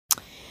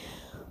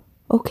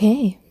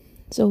Okay,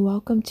 so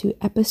welcome to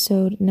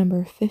episode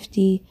number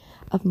 50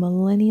 of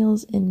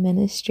Millennials in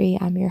Ministry.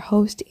 I'm your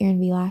host, Erin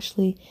V.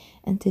 Lashley,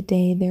 and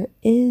today there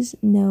is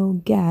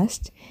no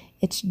guest.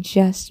 It's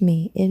just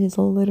me. It is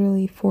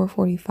literally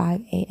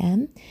 4:45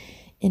 a.m.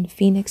 in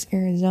Phoenix,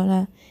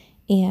 Arizona,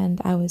 and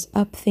I was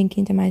up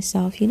thinking to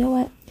myself, you know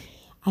what?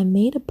 I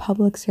made a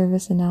public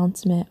service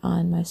announcement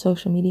on my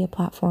social media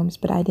platforms,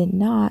 but I did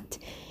not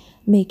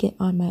make it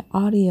on my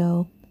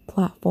audio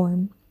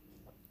platform.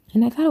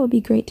 And I thought it would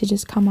be great to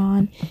just come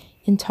on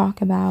and talk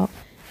about,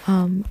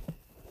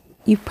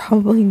 you've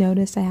probably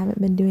noticed I haven't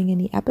been doing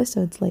any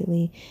episodes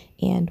lately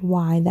and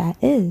why that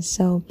is.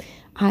 So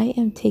I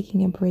am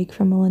taking a break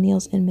from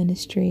Millennials in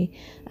Ministry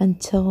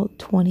until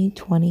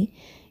 2020.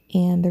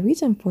 And the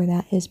reason for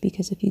that is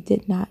because if you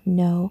did not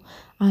know,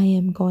 I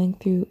am going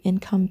through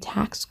income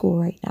tax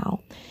school right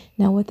now.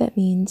 Now, what that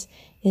means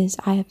is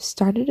I have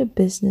started a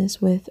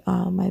business with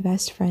my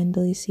best friend,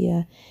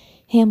 Alicia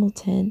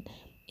Hamilton,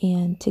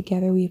 and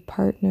together we've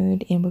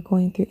partnered and we're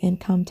going through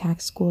income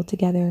tax school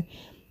together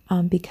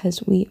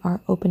because we are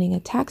opening a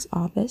tax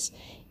office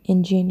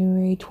in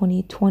January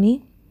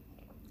 2020,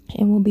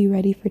 and we'll be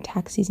ready for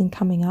tax season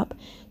coming up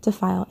to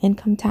file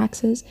income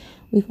taxes.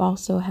 We've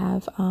also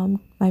have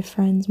my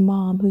friend's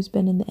mom, who's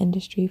been in the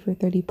industry for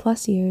 30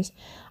 plus years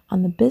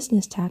on the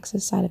business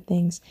taxes side of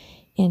things,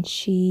 and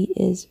she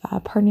is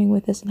partnering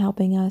with us and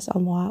helping us a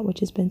lot, which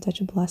has been such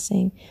a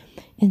blessing.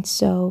 And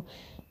so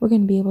we're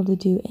going to be able to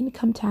do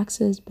income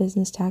taxes,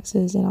 business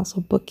taxes, and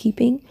also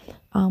bookkeeping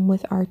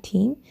with our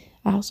team.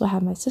 I also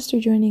have my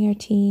sister joining our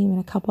team and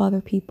a couple other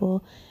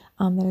people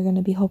that are going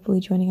to be hopefully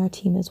joining our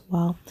team as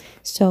well.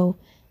 So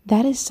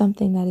that is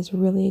something that is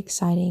really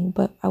exciting.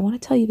 But I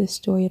want to tell you the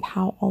story of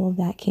how all of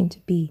that came to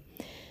be.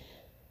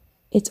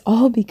 It's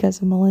all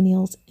because of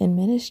Millennials in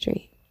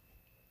Ministry.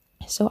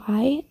 So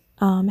I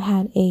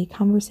had a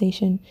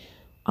conversation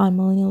on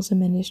Millennials in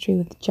Ministry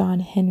with John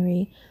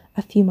Henry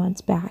a few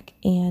months back,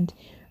 and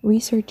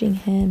researching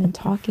him and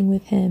talking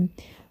with him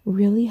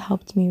really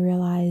helped me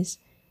realize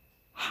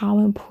how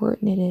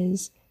important it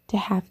is to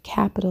have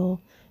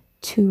capital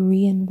to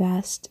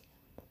reinvest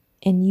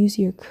and use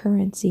your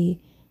currency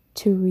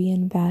to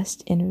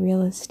reinvest in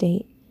real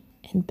estate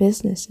and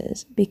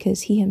businesses,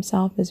 because he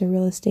himself is a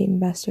real estate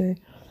investor,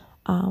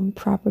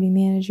 property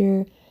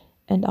manager,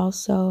 and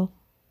also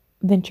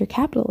venture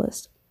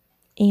capitalist.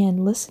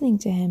 And listening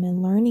to him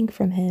and learning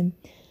from him,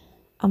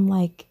 I'm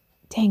like,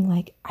 dang,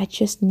 like I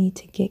just need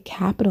to get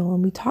capital.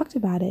 And we talked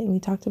about it, and we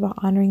talked about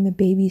honoring the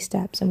baby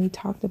steps, and we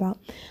talked about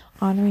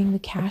honoring the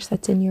cash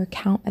that's in your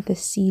account at the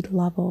seed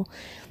level,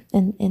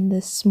 and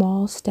the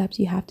small steps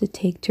you have to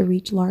take to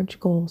reach large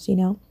goals, you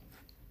know.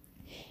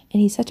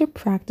 And he's such a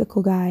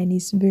practical guy, and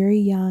he's very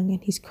young,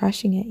 and he's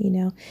crushing it, you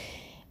know.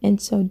 And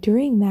so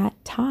during that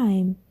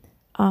time,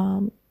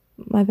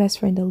 my best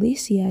friend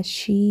Alicia,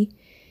 she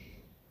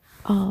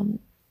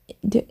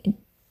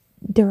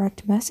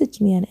direct messaged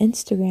me on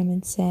Instagram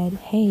and said,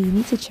 hey, you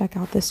need to check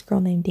out this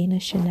girl named Dana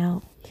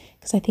Chanel,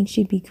 because I think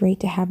she'd be great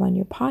to have on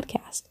your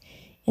podcast.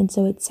 And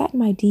so it sat in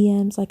my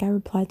DMs. Like, I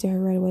replied to her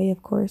right away,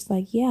 of course,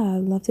 like, yeah,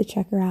 I'd love to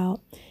check her out.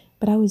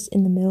 But I was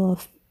in the middle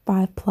of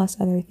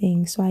 5+ other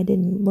things, so I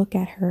didn't look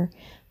at her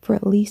for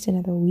at least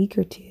another week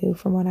or two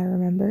from what I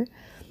remember.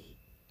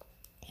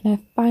 And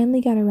I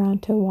finally got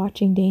around to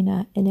watching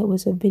Dana, and it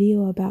was a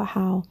video about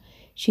how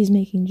she's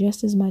making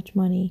just as much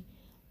money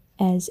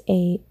as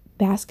a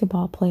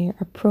basketball player,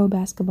 a pro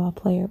basketball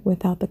player,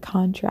 without the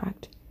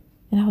contract.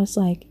 And I was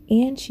like,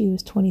 and she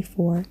was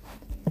 24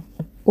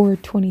 or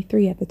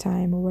 23 at the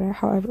time, or whatever,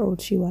 however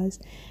old she was.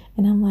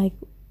 And I'm like,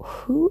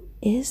 who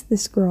is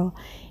this girl?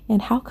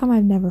 And how come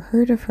I've never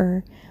heard of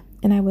her?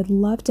 And I would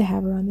love to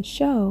have her on the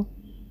show.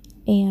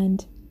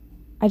 And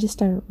I just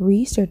started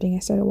researching. I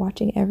started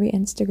watching every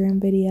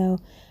Instagram video.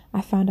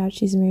 I found out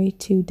she's married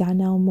to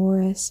Donnell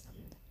Morris,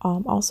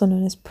 also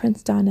known as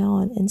Prince Donnell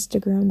on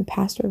Instagram, the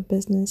pastor of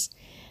business.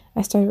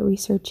 I started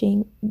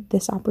researching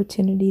this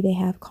opportunity they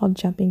have called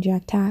Jumping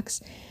Jack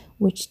Tax,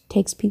 which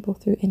takes people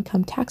through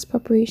income tax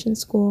preparation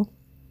school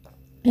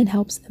and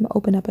helps them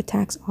open up a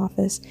tax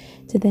office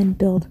to then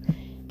build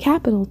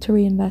capital to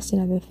reinvest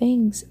in other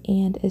things.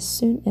 And as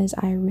soon as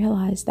I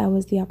realized that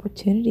was the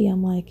opportunity,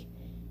 I'm like,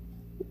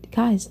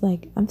 guys,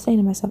 like, I'm saying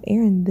to myself,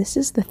 Erin, this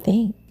is the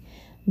thing.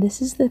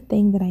 This is the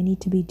thing that I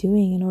need to be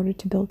doing in order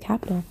to build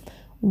capital.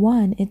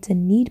 One, it's a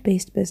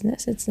need-based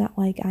business. It's not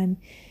like I'm,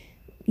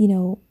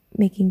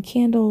 making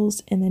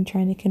candles and then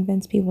trying to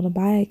convince people to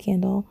buy a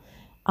candle,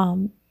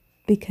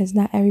 because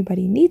not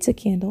everybody needs a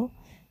candle.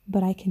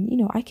 But I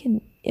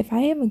can, if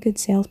I am a good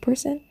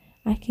salesperson,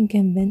 I can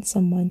convince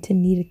someone to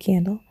need a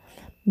candle.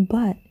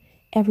 But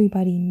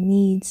everybody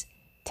needs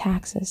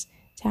taxes.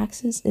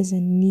 Taxes is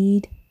a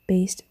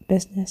need-based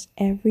business.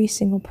 Every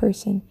single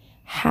person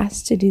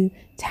has to do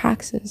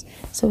taxes.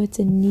 So it's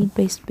a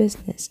need-based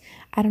business.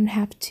 I don't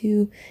have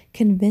to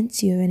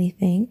convince you of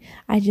anything.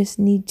 I just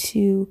need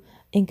to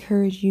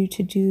encourage you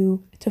to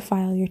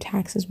file your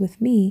taxes with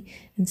me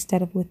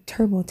instead of with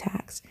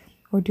TurboTax,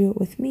 or do it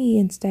with me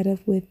instead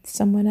of with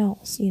someone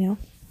else,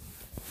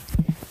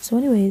 So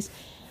anyways,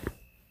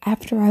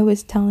 after I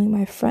was telling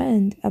my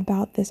friend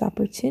about this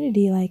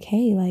opportunity, like,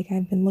 hey, like,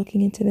 I've been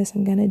looking into this,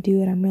 I'm gonna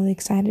do it, I'm really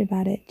excited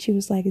about it. She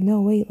was like,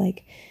 no, wait,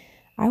 like,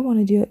 I want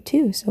to do it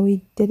too. So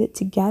we did it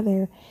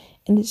together.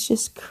 And it's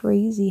just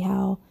crazy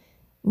how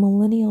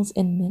millennials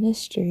in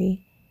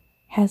ministry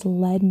has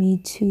led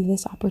me to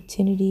this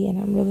opportunity, and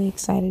I'm really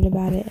excited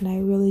about it. And I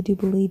really do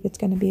believe it's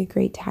going to be a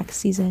great tax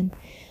season.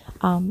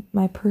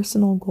 My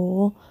personal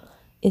goal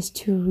is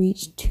to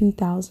reach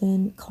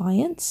 2,000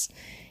 clients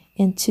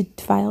and to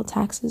file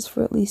taxes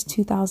for at least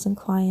 2,000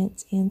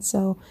 clients. And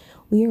so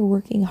we are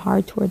working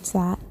hard towards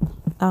that.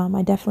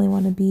 I definitely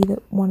want to be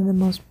one of the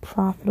most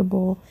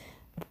profitable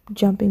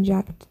Jumping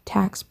Jack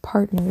Tax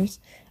partners.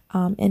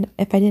 And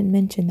if I didn't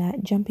mention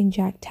that, Jumping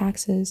Jack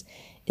Taxes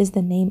is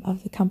the name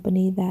of the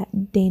company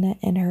that Dana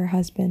and her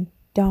husband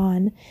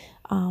Don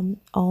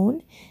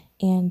own.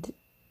 And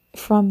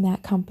from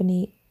that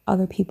company,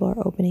 other people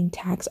are opening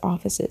tax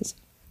offices.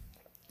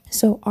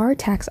 So our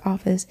tax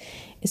office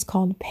is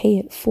called Pay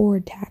It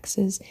Forward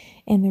Taxes.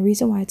 And the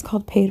reason why it's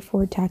called Pay It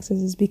Forward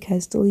Taxes is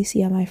because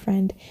Delicia, my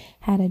friend,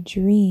 had a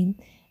dream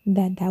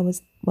that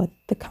was what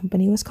the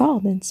company was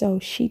called. And so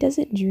she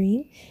doesn't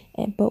dream,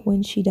 but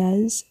when she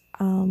does,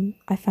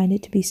 I find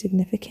it to be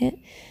significant.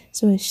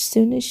 So as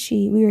soon as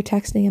we were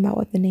texting about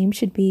what the name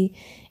should be,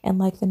 and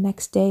like the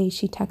next day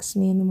she texted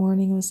me in the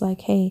morning and was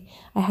like, hey,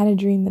 I had a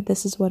dream that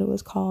this is what it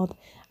was called.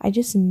 I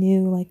just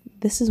knew, like,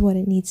 this is what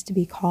it needs to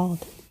be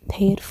called.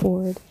 Pay it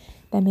forward.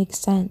 That makes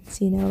sense,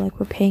 like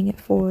we're paying it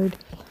forward,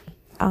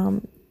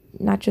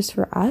 not just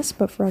for us,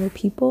 but for other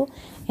people.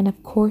 And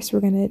of course, we're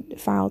going to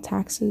file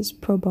taxes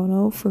pro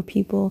bono for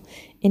people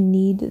in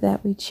need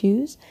that we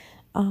choose.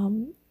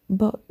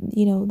 But,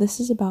 this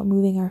is about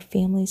moving our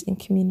families and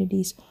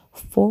communities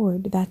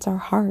forward. That's our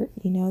heart,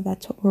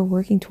 that's what we're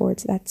working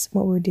towards. That's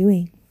what we're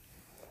doing.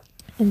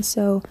 And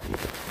so,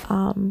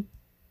 am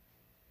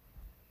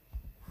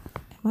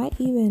I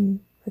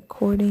even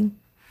recording?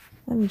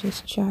 Let me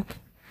just check.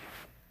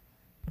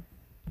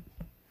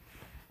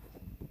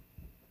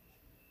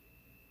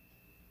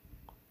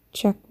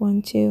 Check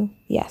 1, 2.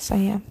 Yes, I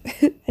am.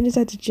 I just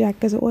had to check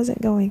because it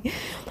wasn't going.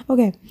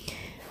 Okay.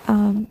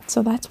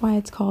 So that's why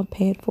it's called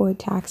Pay It Forward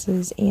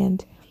Taxes,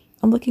 and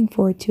I'm looking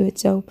forward to it.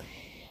 So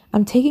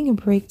I'm taking a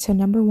break to,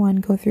 number 1,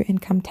 go through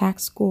income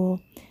tax school.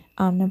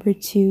 Number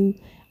 2,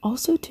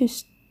 also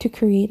to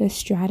create a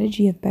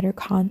strategy of better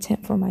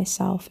content for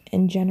myself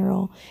in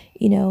general.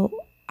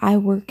 I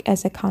work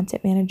as a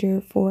content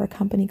manager for a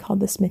company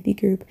called the Smithy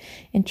Group,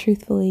 and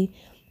truthfully,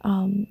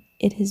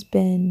 it has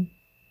been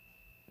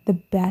the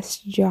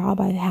best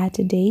job I've had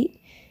to date.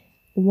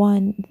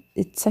 One,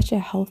 it's such a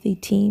healthy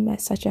team,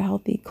 it's such a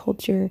healthy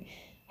culture,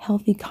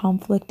 healthy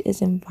conflict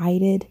is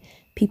invited.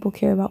 People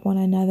care about one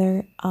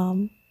another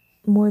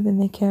more than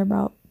they care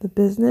about the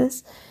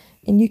business.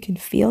 And you can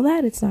feel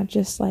that. It's not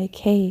just like,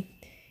 hey,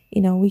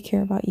 we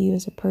care about you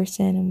as a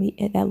person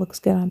and that looks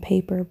good on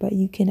paper, but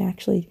you can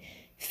actually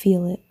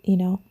feel it,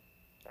 And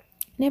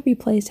every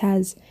place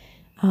has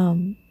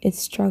its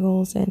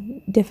struggles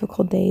and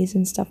difficult days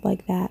and stuff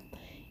like that.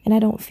 And I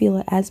don't feel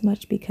it as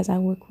much because I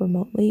work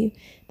remotely.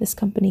 This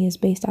company is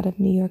based out of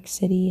New York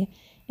City,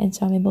 and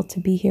so I'm able to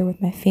be here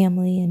with my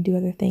family and do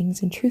other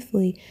things. And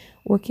truthfully,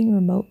 working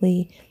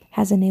remotely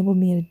has enabled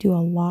me to do a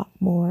lot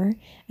more.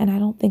 And I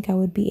don't think I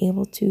would be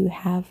able to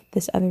have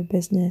this other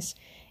business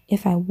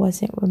if I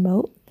wasn't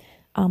remote.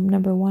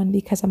 Number 1,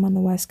 because I'm on the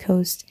West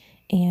Coast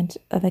and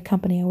the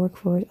company I work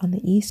for is on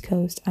the East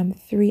Coast, I'm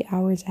 3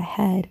 hours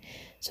ahead.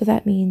 So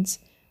that means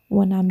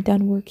when I'm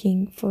done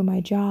working for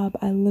my job,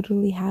 I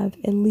literally have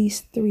at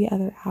least 3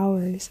 other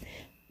hours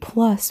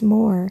plus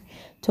more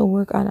to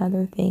work on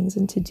other things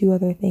and to do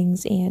other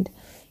things. And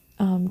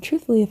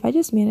truthfully, if I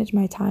just manage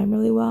my time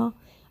really well,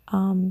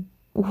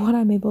 what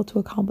I'm able to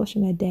accomplish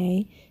in a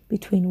day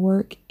between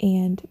work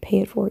and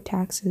Pay It Forward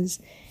Taxes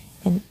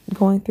and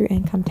going through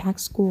income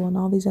tax school and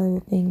all these other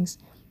things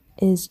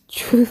is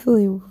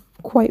truthfully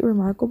quite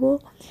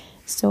remarkable.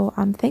 So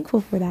I'm thankful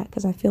for that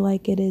because I feel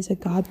like it is a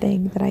God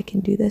thing that I can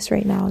do this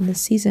right now in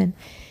this season,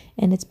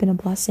 and it's been a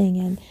blessing.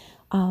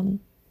 And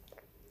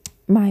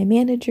my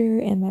manager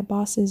and my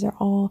bosses are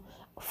all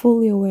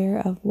fully aware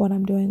of what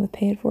I'm doing with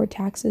Pay It Forward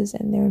Taxes,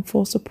 and they're in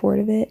full support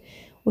of it,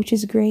 which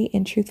is great.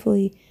 And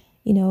truthfully,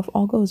 if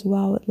all goes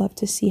well, I'd love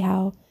to see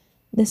how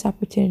this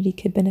opportunity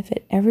could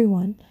benefit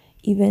everyone,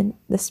 even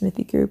the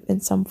Smithy Group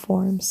in some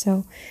form.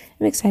 So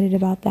I'm excited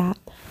about that.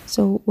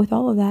 So with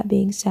all of that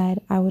being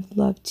said, I would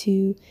love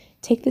to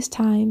take this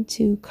time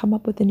to come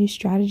up with a new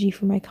strategy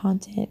for my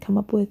content, come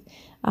up with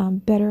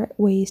better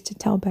ways to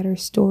tell better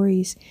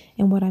stories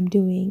in what I'm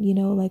doing.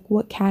 Like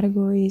what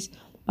categories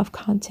of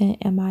content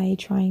am I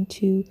trying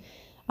to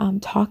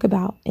talk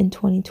about in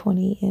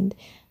 2020, and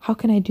how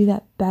can I do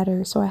that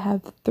better? So I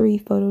have 3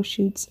 photo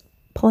shoots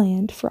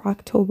planned for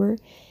October,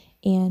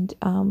 and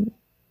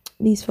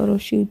these photo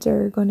shoots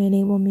are going to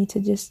enable me to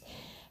just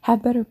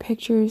have better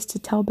pictures, to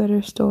tell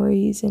better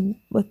stories, and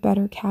with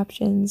better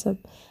captions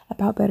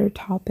about better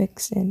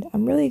topics. And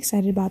I'm really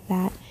excited about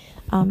that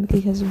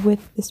because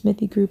with the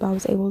Smithy Group, I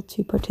was able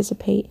to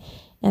participate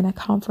and a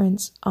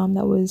conference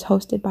that was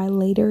hosted by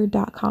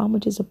later.com,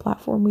 which is a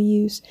platform we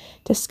use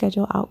to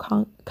schedule out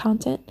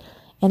content.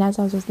 And as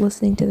I was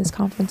listening to this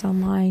conference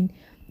online,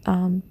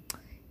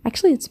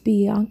 actually it's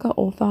Bianca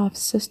Olthoff's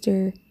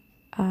sister.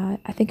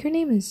 I think her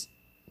name is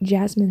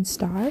Jasmine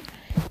Star.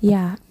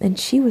 Yeah, and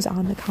she was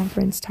on the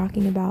conference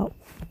talking about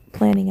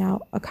planning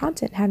out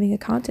having a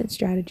content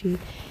strategy.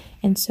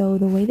 And so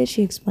the way that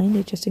she explained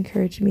it just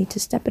encouraged me to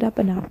step it up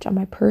a notch on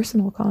my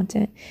personal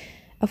content.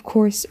 Of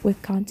course,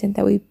 with content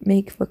that we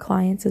make for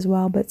clients as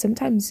well, but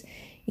sometimes,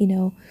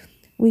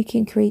 we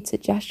can create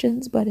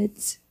suggestions, but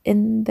it's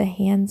in the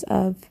hands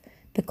of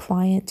the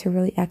client to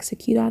really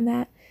execute on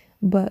that.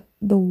 But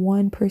the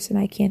one person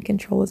I can't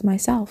control is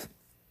myself.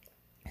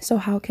 So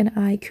how can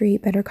I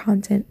create better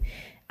content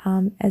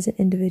as an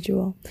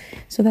individual?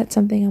 So that's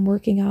something I'm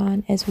working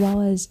on, as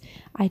well as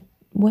I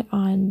went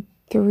on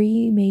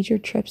 3 major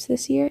trips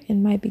this year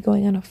and might be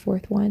going on a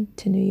 4th one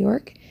to New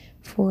York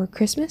for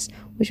Christmas,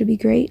 which would be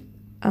great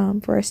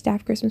for a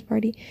staff Christmas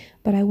party.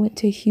 But I went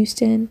to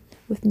Houston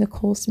with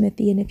Nicole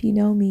Smithy, and if you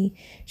know me,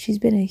 she's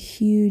been a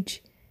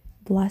huge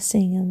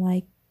blessing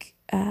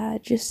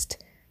and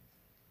just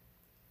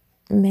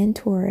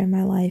mentor in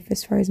my life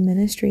as far as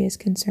ministry is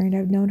concerned.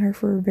 I've known her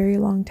for a very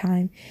long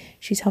time.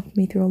 She's helped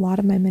me through a lot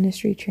of my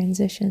ministry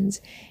transitions,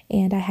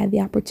 and I had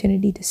the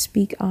opportunity to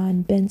speak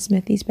on Ben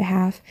Smithy's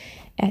behalf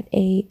at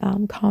a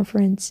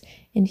conference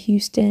in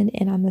Houston.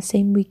 And on the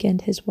same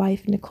weekend, his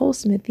wife Nicole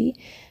Smithy,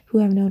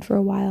 who I've known for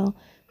a while,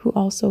 who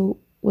also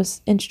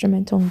was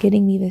instrumental in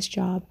getting me this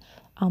job,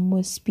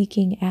 was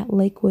speaking at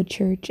Lakewood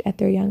Church at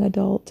their young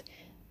adult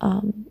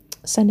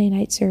Sunday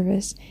night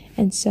service.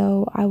 And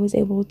so I was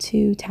able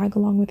to tag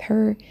along with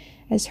her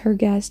as her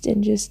guest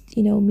and just,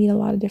 meet a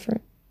lot of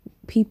different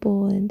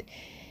people and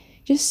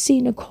just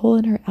see Nicole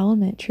in her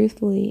element,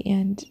 truthfully.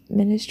 And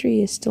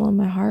ministry is still in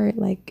my heart.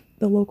 Like,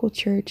 the local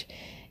church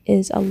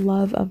is a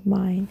love of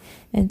mine.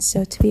 And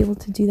so to be able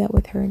to do that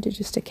with her and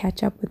to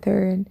catch up with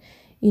her, and,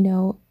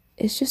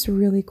 it's just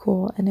really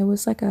cool. And it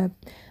was like a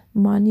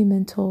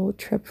monumental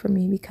trip for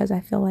me because I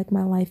feel like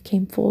my life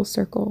came full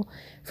circle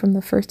from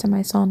the first time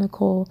I saw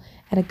Nicole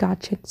at a God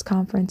Chicks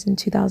conference in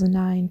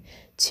 2009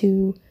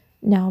 to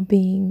now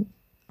being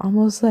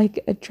almost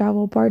like a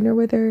travel partner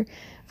with her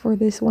for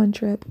this one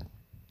trip.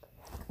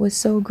 Was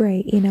so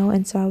great,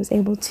 and so I was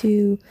able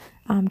to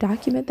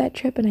document that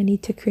trip, and I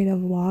need to create a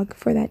vlog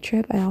for that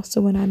trip. I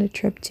also went on a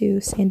trip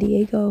to San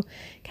Diego,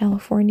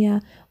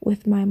 California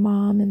with my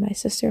mom and my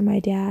sister and my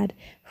dad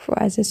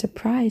as a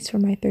surprise for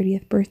my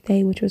 30th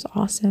birthday, which was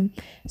awesome.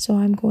 So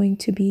I'm going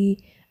to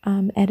be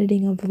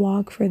editing a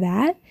vlog for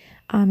that.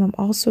 I'm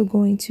also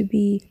going to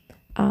be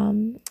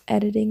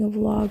editing a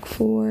vlog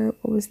for,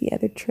 what was the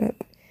other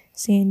trip?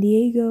 San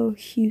Diego,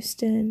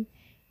 Houston,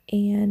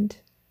 and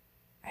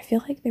I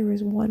feel like there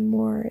was one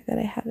more that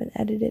I haven't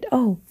edited.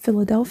 Oh,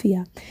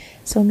 Philadelphia.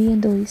 So me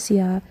and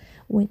Delicia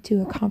went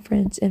to a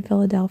conference in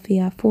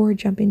Philadelphia for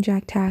jumping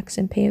jack tax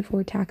and pay it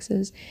forward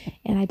taxes.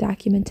 And I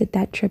documented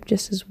that trip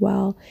just as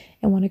well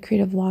and want to create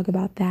a vlog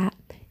about that.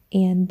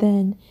 And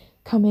then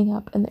coming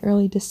up in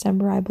early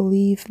December, I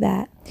believe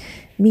that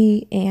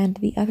me and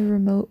the other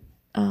remote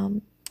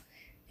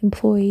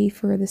employee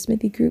for the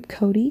Smithy Group,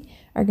 Cody,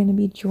 are going to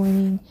be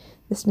joining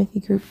the Smithy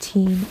Group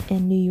team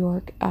in New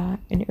York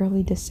in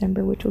early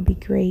December, which will be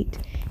great,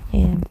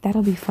 and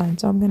that'll be fun.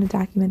 So I'm going to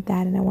document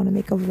that, and I want to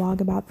make a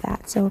vlog about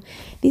that. So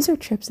these are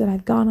trips that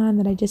I've gone on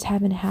that I just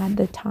haven't had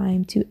the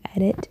time to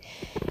edit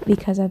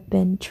because I've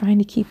been trying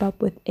to keep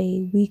up with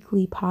a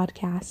weekly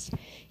podcast,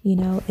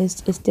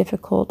 is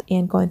difficult,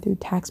 and going through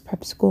tax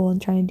prep school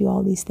and trying to do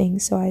all these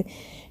things. So I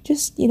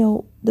just,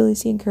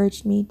 Delicia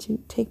encouraged me to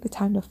take the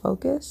time to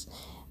focus,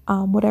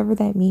 whatever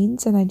that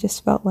means, and I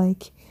just felt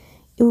like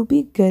it would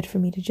be good for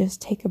me to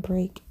just take a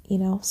break,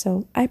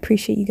 so I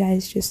appreciate you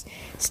guys just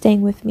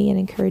staying with me and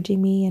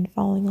encouraging me and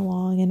following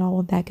along and all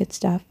of that good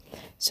stuff.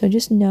 So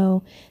just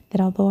know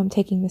that although I'm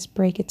taking this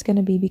break, it's going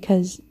to be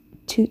because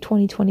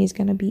 2020 is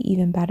going to be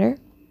even better,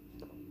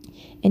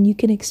 and you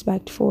can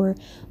expect for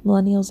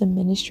Millennials in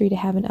Ministry to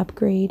have an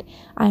upgrade.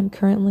 I'm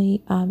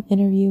currently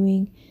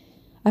interviewing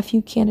a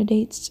few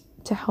candidates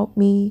to help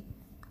me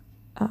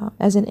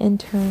as an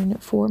intern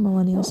for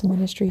Millennials in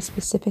Ministry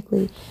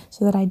specifically,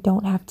 so that I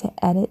don't have to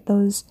edit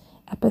those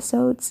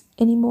episodes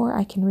anymore.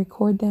 I can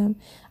record them.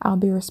 I'll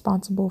be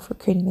responsible for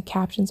creating the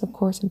captions, of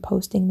course, and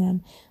posting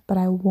them, but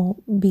I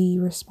won't be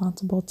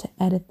responsible to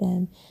edit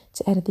them,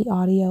 to edit the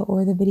audio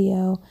or the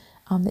video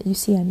that you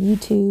see on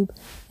YouTube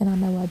and on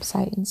my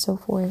website and so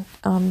forth.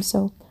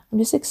 So I'm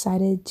just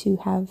excited to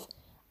have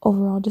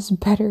overall just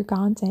better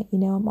content.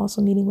 I'm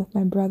also meeting with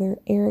my brother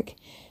Eric,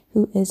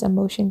 who is a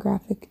motion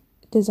graphic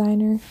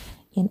designer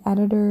and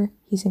editor.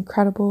 He's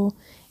incredible,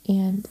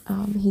 and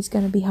he's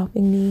going to be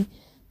helping me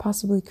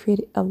possibly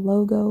create a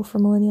logo for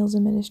Millennials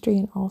in Ministry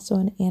and also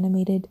an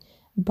animated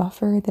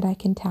buffer that I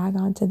can tag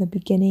onto the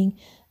beginning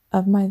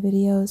of my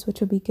videos,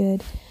 which would be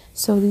good.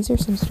 So these are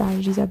some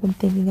strategies I've been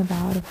thinking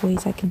about of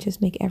ways I can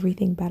just make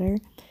everything better.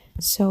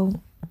 So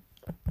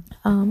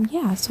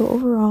so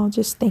overall,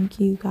 just thank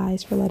you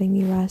guys for letting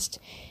me rest,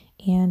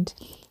 and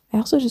I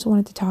also just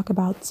wanted to talk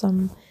about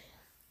some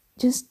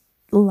just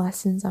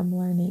lessons I'm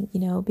learning,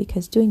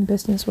 because doing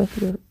business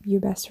with your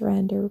best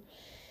friend or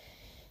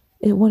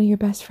one of your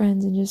best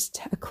friends and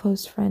just a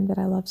close friend that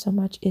I love so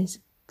much is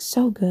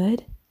so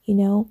good,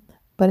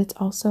 but it's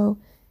also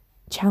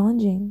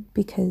challenging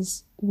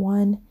because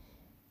one,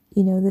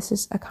 this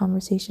is a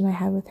conversation I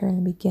had with her in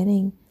the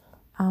beginning,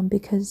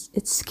 because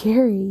it's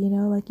scary,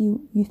 like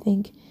you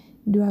think,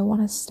 do I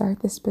want to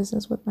start this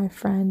business with my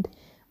friend,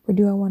 or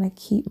do I want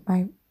to keep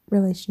my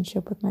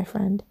relationship with my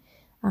friend?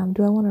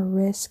 Do I want to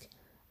risk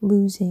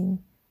losing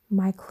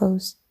my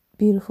close,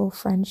 beautiful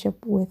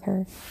friendship with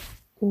her,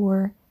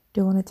 or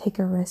do I want to take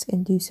a risk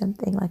and do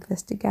something like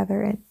this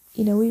together? And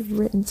we've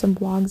written some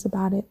blogs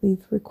about it,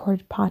 we've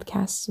recorded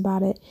podcasts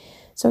about it,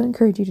 so I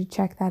encourage you to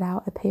check that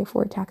out at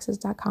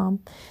payitforwardtaxes.com.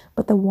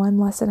 But the one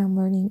lesson I'm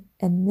learning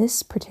in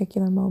this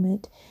particular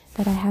moment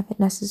that I haven't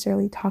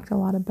necessarily talked a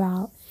lot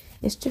about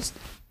is just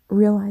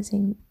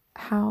realizing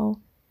how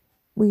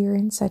we are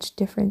in such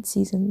different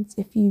seasons.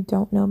 If you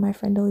don't know my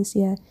friend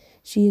Alicia,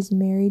 she is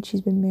married.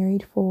 She's been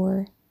married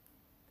for,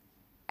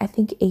 I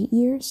think, 8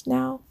 years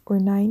now, or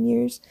 9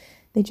 years.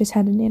 They just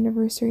had an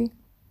anniversary.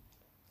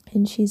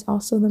 And she's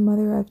also the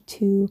mother of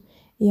 2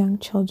 young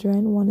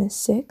children. One is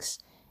 6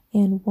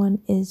 and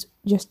one is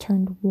just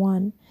turned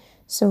 1.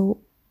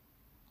 So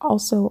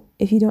also,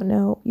 if you don't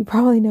know, you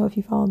probably know if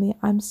you follow me,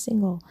 I'm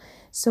single.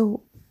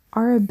 So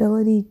our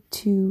ability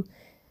to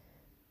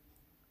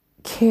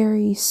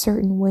carry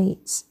certain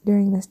weights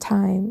during this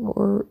time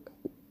or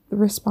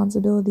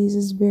responsibilities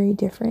is very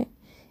different.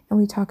 And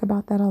we talk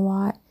about that a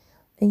lot.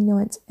 And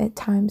it's at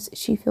times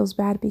she feels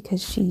bad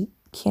because she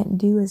can't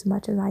do as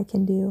much as I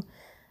can do.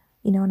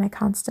 And I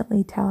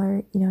constantly tell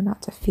her,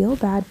 not to feel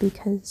bad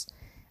because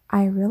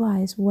I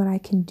realize what I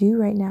can do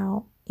right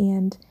now.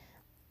 And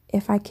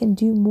if I can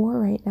do more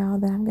right now,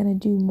 then I'm going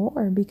to do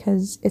more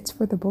because it's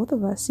for the both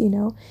of us,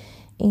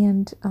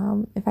 And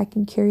if I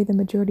can carry the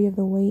majority of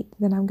the weight,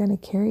 then I'm going to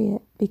carry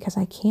it because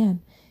I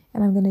can.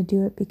 And I'm going to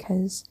do it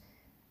because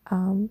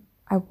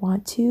I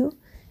want to.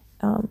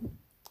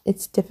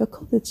 It's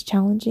difficult, it's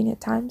challenging at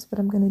times, but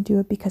I'm going to do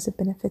it because it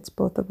benefits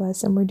both of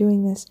us. And we're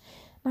doing this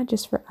not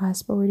just for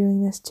us, but we're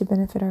doing this to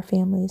benefit our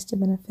families, to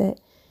benefit,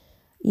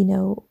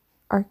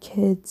 our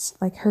kids,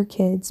 like her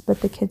kids,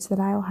 but the kids that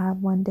I'll have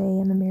one day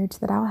and the marriage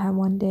that I'll have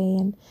one day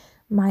and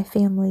my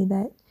family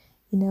that,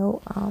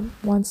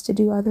 wants to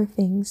do other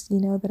things,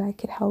 that I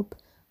could help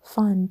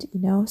fund,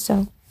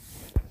 So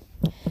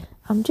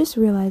I'm just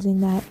realizing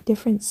that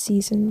different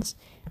seasons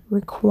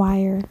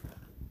require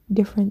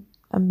different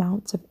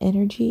amounts of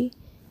energy,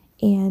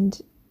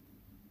 and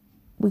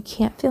we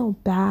can't feel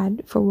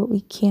bad for what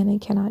we can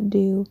and cannot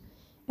do.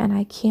 And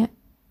I can't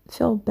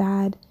feel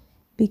bad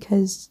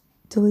because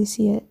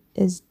Delicia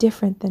is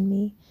different than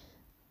me.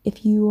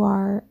 If you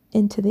are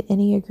into the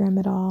Enneagram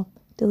at all,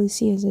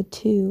 Delicia is a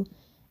 2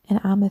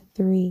 and I'm a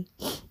 3.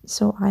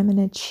 So I'm an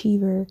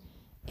achiever,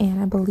 and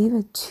I believe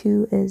a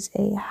 2 is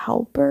a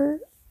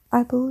helper,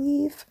 I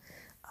believe,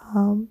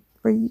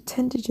 where you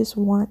tend to just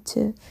want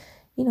to,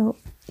 you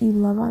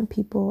love on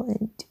people,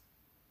 and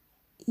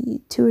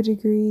to a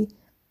degree,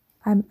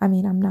 I'm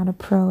not a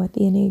pro at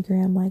the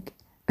Enneagram,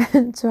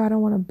 so I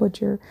don't want to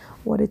butcher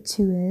what a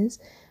 2 is,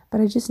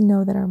 but I just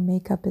know that our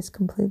makeup is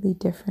completely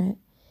different.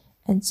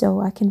 And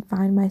so I can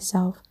find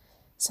myself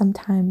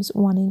sometimes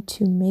wanting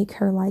to make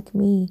her like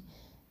me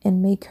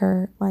and make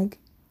her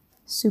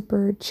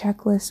super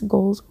checklist,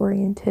 goals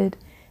oriented,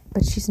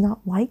 but she's not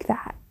like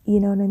that. You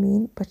know what I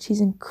mean? But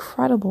she's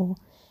incredible,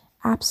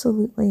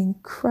 absolutely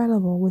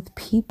incredible with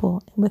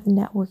people and with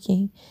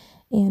networking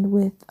and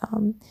with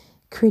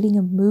creating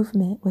a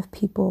movement with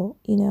people.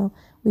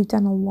 We've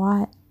done a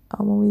lot.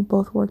 When we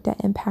both worked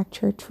at Impact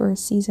Church for a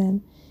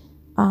season,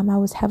 I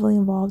was heavily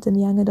involved in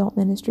the young adult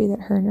ministry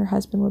that her and her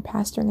husband were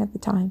pastoring at the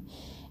time.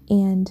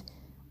 And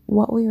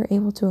what we were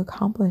able to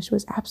accomplish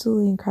was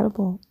absolutely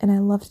incredible. And I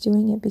loved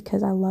doing it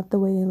because I love the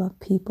way they love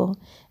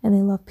people. And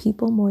they love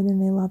people more than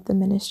they love the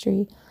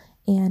ministry.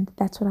 And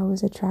that's what I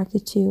was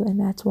attracted to. And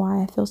that's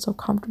why I feel so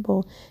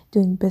comfortable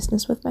doing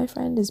business with my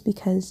friend, is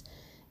because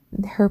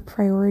her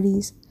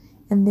priorities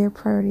and their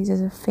priorities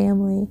as a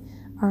family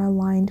are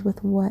aligned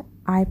with what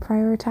I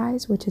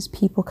prioritize, which is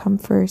people come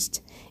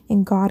first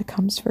and God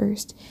comes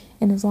first.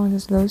 And as long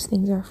as those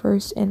things are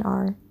first in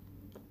our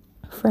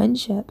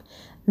friendship,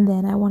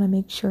 then I want to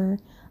make sure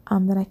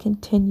that I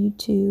continue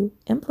to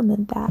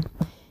implement that.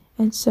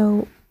 And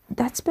so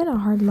that's been a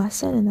hard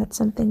lesson, and that's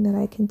something that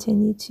I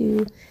continue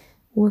to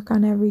work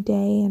on every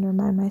day and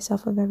remind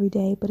myself of every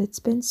day. But it's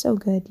been so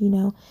good,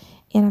 And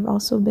I've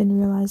also been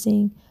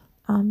realizing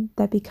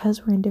that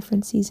because we're in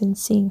different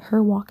seasons, seeing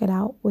her walk it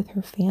out with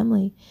her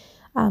family,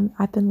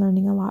 I've been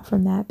learning a lot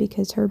from that,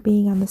 because her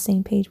being on the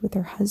same page with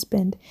her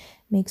husband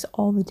makes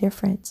all the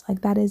difference.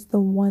 That is the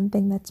one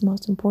thing that's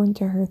most important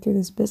to her through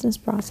this business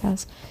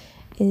process,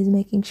 is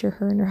making sure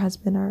her and her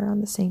husband are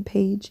on the same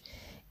page.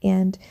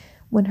 And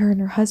when her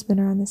and her husband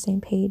are on the same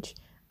page,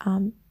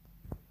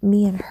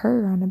 me and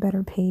her are on a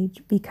better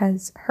page,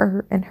 because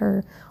her and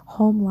her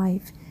home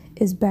life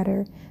is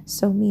better.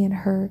 So me and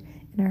her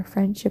and our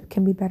friendship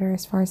can be better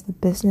as far as the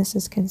business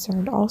is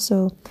concerned.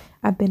 Also,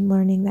 I've been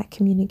learning that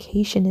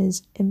communication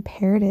is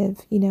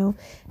imperative,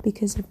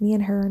 because if me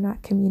and her are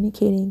not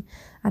communicating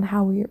on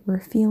how we're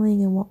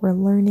feeling and what we're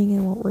learning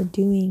and what we're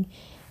doing,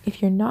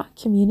 if you're not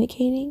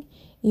communicating,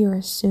 you're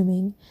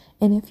assuming.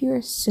 And if you're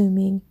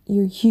assuming,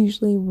 you're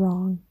usually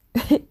wrong.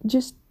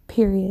 Just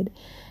period.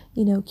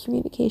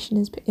 Communication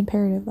is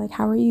imperative. Like,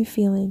 how are you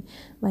feeling?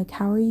 Like,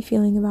 how are you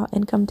feeling about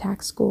income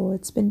tax school?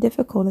 It's been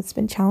difficult. It's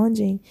been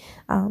challenging.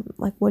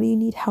 Like, what do you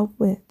need help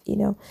with?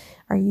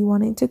 Are you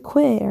wanting to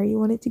quit? Are you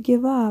wanting to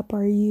give up?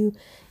 Are you,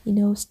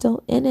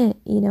 still in it?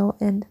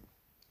 And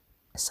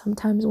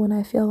sometimes when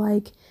I feel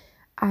like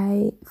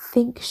I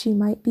think she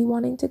might be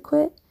wanting to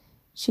quit,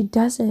 she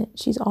doesn't.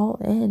 She's all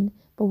in,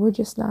 but we're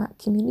just not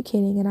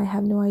communicating, and I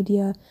have no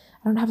idea.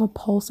 I don't have a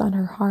pulse on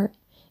her heart,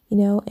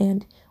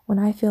 and when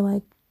I feel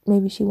like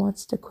maybe she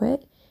wants to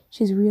quit,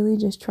 she's really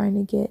just trying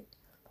to get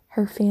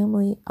her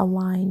family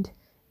aligned,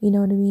 you know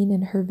what I mean?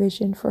 And her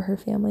vision for her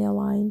family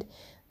aligned.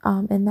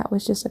 And that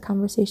was just a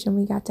conversation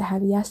we got to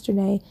have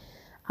yesterday.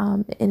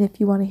 And if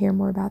you want to hear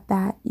more about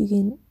that, you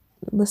can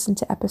listen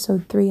to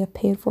episode 3 of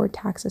Pay It Forward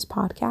Taxes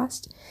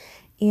podcast.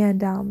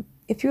 And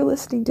if you're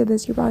listening to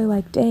this, you're probably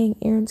like, dang,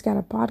 Erin's got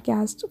a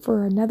podcast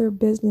for another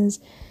business.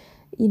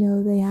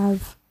 They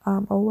have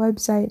a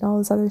website and all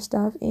this other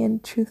stuff.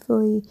 And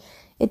truthfully,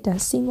 it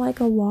does seem like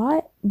a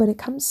lot, but it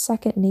comes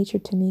second nature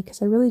to me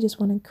because I really just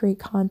want to create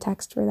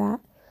context for that.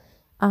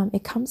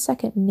 It comes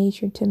second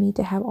nature to me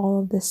to have all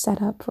of this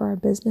set up for our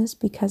business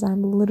because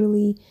I'm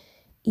literally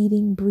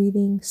eating,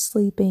 breathing,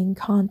 sleeping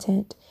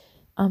content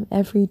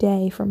every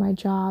day for my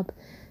job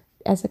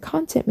as a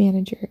content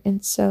manager.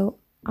 And so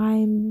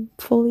I'm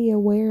fully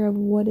aware of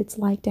what it's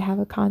like to have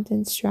a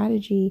content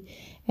strategy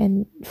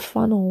and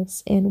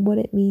funnels and what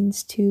it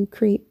means to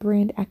create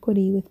brand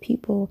equity with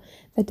people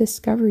that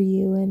discover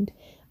you. And,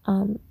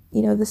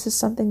 this is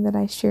something that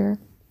I share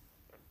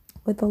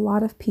with a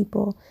lot of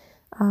people.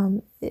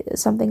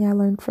 Something I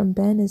learned from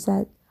Ben is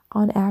that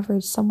on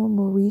average, someone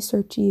will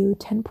research you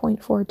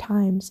 10.4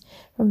 times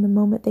from the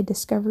moment they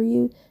discover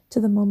you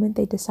to the moment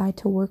they decide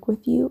to work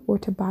with you or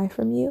to buy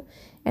from you.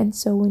 And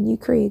so when you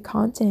create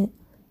content,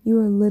 you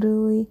are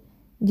literally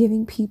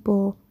giving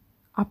people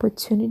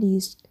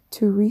opportunities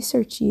to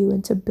research you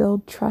and to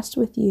build trust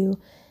with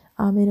you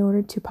in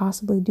order to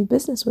possibly do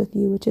business with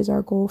you, which is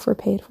our goal for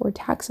Pay It Forward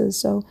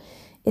Taxes. So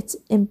it's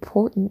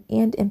important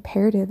and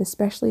imperative,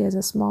 especially as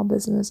a small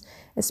business,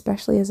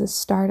 especially as a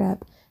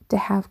startup, to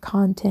have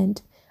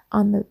content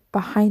on the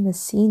behind the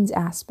scenes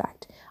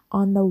aspect,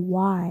 on the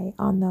why,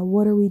 on the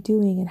what are we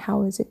doing and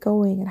how is it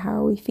going and how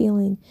are we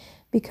feeling,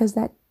 because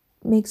that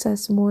makes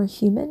us more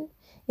human.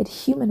 It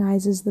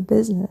humanizes the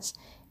business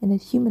and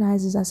it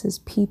humanizes us as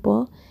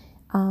people,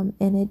 and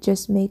it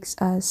just makes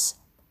us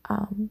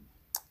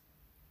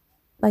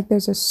like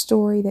there's a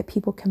story that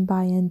people can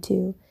buy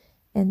into,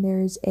 and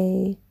there's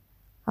a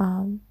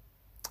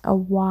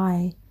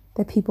why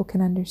that people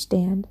can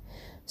understand.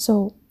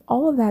 So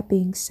all of that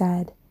being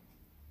said,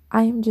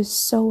 I am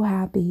just so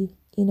happy,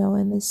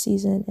 in this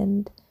season,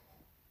 and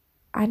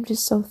I'm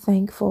just so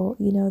thankful,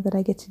 that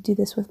I get to do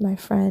this with my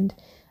friend,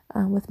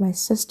 with my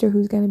sister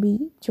who's going to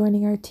be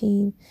joining our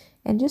team,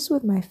 and just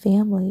with my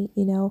family.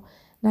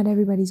 Not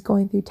everybody's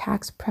going through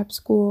tax prep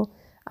school,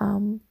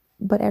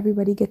 but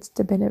everybody gets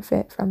to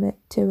benefit from it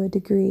to a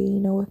degree.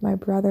 With my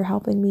brother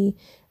helping me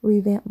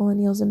revamp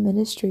Millennials in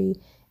Ministry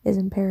is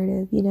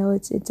imperative.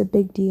 It's a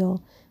big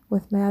deal.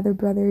 With my other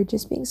brother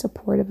just being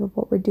supportive of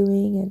what we're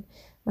doing, and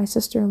my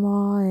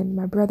sister-in-law and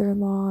my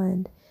brother-in-law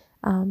and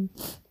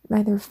my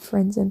other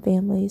friends and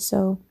family.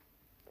 So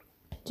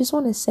just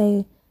want to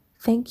say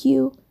thank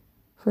you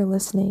for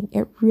listening.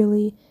 It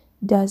really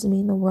does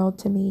mean the world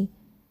to me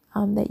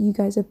that you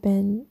guys have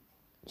been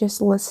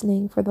just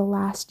listening for the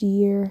last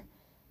year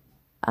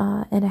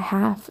and a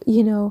half.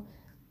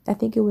 I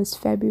think it was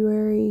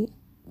February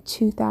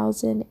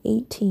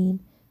 2018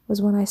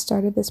 was when I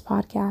started this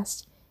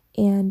podcast,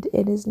 and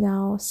it is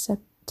now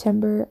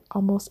September,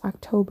 almost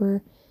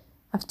October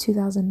of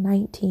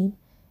 2019.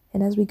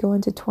 And as we go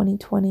into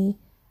 2020,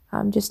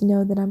 just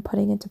know that I'm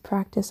putting into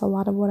practice a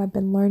lot of what I've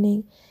been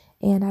learning,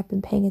 and I've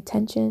been paying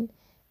attention.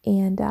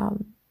 And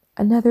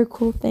another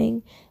cool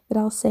thing that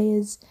I'll say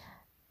is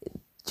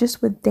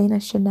just with Dana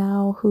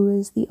Chanel, who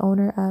is the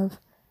owner of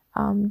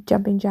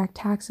Jumping Jack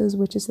Taxes,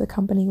 which is the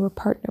company we're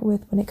partnered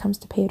with when it comes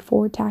to Pay It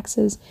Forward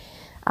Taxes.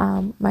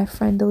 My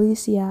friend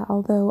Alicia,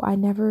 although I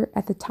never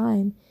at the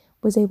time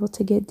was able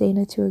to get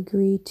Dana to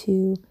agree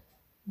to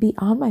be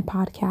on my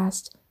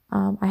podcast,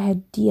 I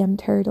had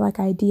DM'd her like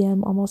I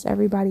DM almost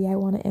everybody I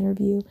want to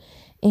interview,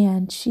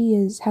 and she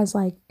has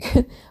like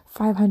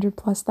 500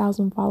 plus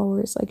thousand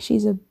followers. Like,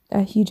 she's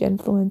a huge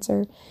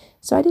influencer.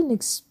 So I didn't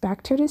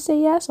expect her to say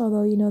yes,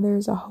 although,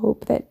 there's a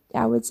hope that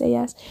I would say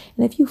yes.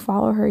 And if you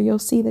follow her, you'll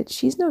see that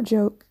she's no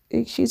joke.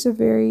 She's a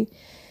very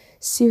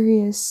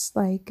serious,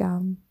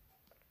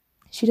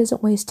 she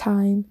doesn't waste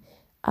time,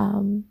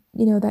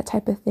 that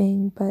type of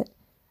thing. But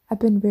I've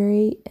been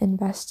very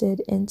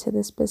invested into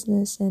this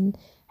business and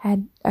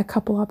had a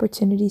couple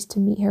opportunities to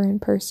meet her in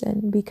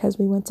person because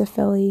we went to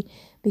Philly,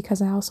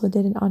 because I also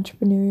did an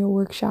entrepreneurial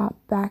workshop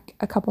back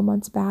a couple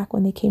months back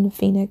when they came to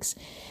Phoenix.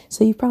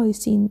 So you've probably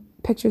seen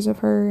pictures of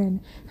her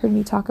and heard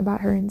me talk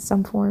about her in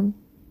some form.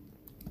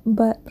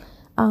 But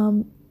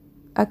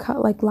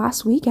like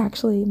last week,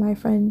 actually, my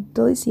friend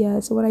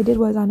Delicia, so what I did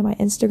was on my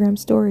Instagram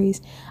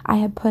stories, I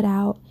had put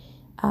out,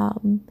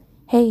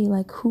 hey,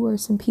 like, who are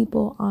some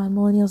people on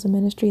Millennials in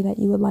Ministry that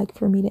you would like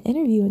for me to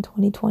interview in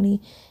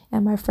 2020?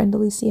 And my friend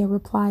Delicia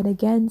replied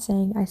again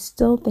saying, I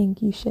still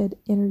think you should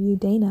interview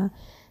Dana.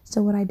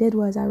 So what I did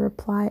was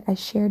I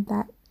shared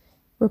that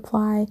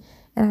reply,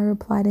 and I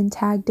replied and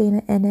tagged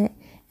Dana in it.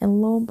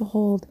 And lo and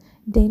behold,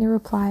 Dana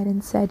replied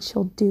and said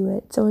she'll do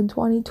it. So in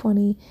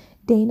 2020,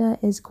 Dana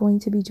is going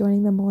to be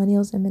joining the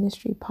Millennials in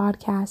Ministry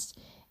podcast,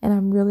 and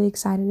I'm really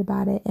excited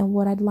about it. And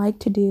what I'd like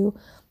to do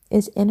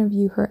is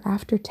interview her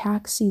after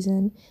tax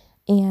season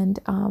and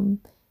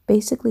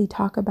basically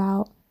talk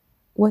about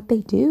what they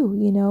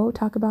do,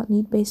 talk about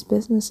need-based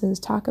businesses,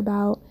 talk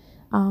about,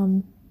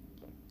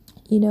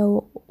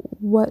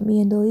 what me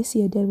and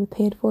Delicia did with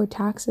paid for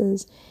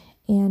taxes,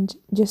 and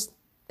just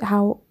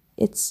how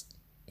it's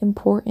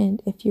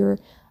important if you're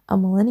a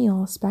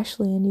millennial,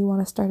 especially, and you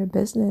want to start a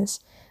business,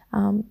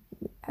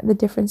 the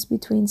difference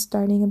between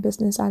starting a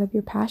business out of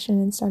your passion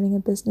and starting a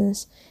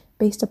business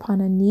based upon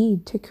a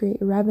need to create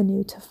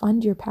revenue to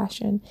fund your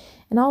passion,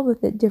 and all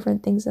of the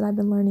different things that I've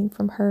been learning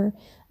from her.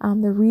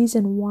 The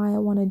reason why I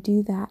want to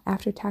do that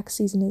after tax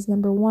season is,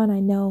 number one, I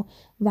know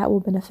that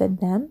will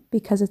benefit them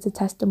because it's a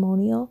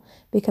testimonial,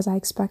 because I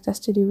expect us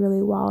to do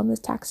really well in this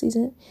tax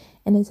season,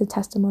 and it's a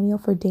testimonial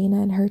for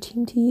Dana and her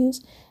team to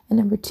use. And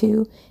number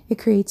two, it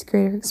creates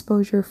greater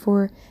exposure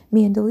for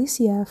me and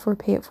Delicia for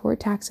Pay It Forward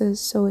taxes,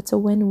 so it's a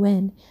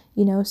win-win,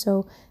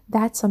 so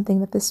that's something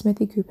that the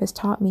Smithy Group has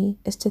taught me,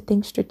 is to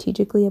think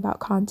strategically about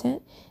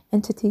content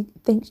and to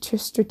think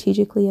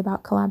strategically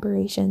about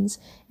collaborations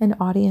and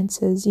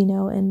audiences,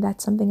 and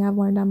that's something I've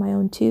learned on my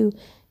own too,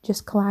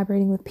 just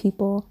collaborating with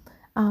people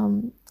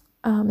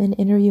and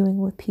interviewing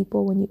with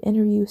people. When you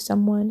interview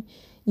someone,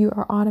 you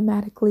are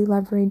automatically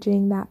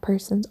leveraging that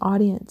person's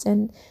audience.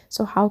 And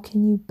so how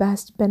can you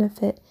best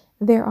benefit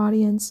their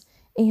audience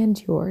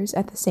and yours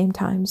at the same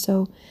time?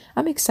 So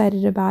I'm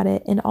excited about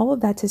it. And all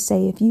of that to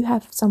say, if you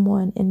have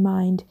someone in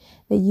mind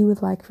that you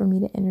would like for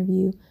me to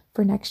interview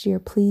for next year,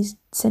 please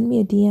send me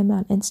a DM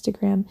on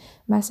Instagram,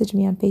 message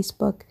me on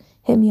Facebook,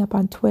 hit me up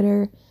on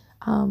Twitter.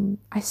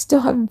 I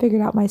still haven't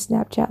figured out my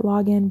Snapchat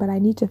login, but I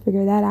need to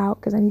figure that out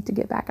because I need to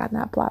get back on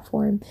that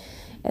platform,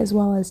 as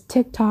well as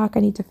TikTok.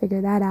 I need to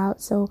figure that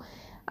out. So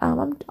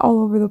I'm all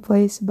over the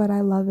place, but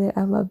I love it.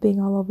 I love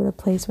being all over the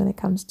place when it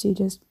comes to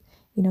just,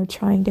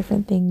 trying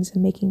different things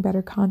and making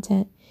better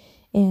content.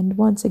 And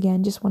once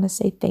again, just want to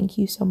say thank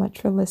you so much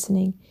for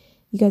listening.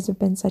 You guys have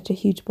been such a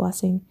huge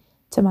blessing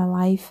to my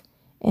life.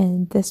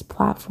 And this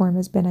platform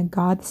has been a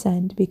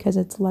godsend because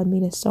it's led me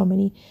to so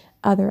many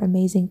other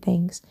amazing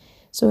things.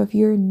 So if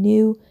you're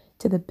new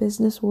to the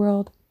business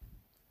world,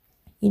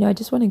 I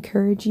just want to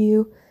encourage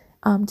you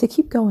to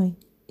keep going.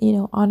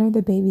 Honor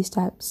the baby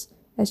steps,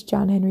 as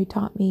John Henry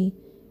taught me.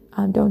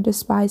 Don't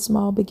despise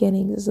small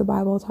beginnings, as the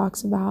Bible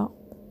talks about.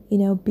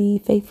 Be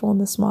faithful in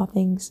the small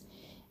things,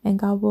 and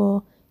God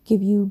will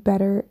give you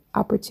better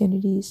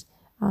opportunities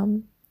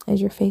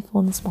as you're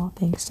faithful in the small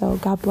things. So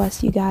God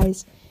bless you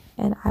guys,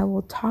 and I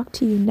will talk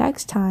to you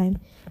next time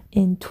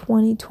in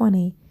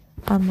 2020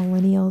 on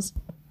Millennials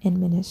in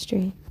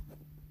Ministry.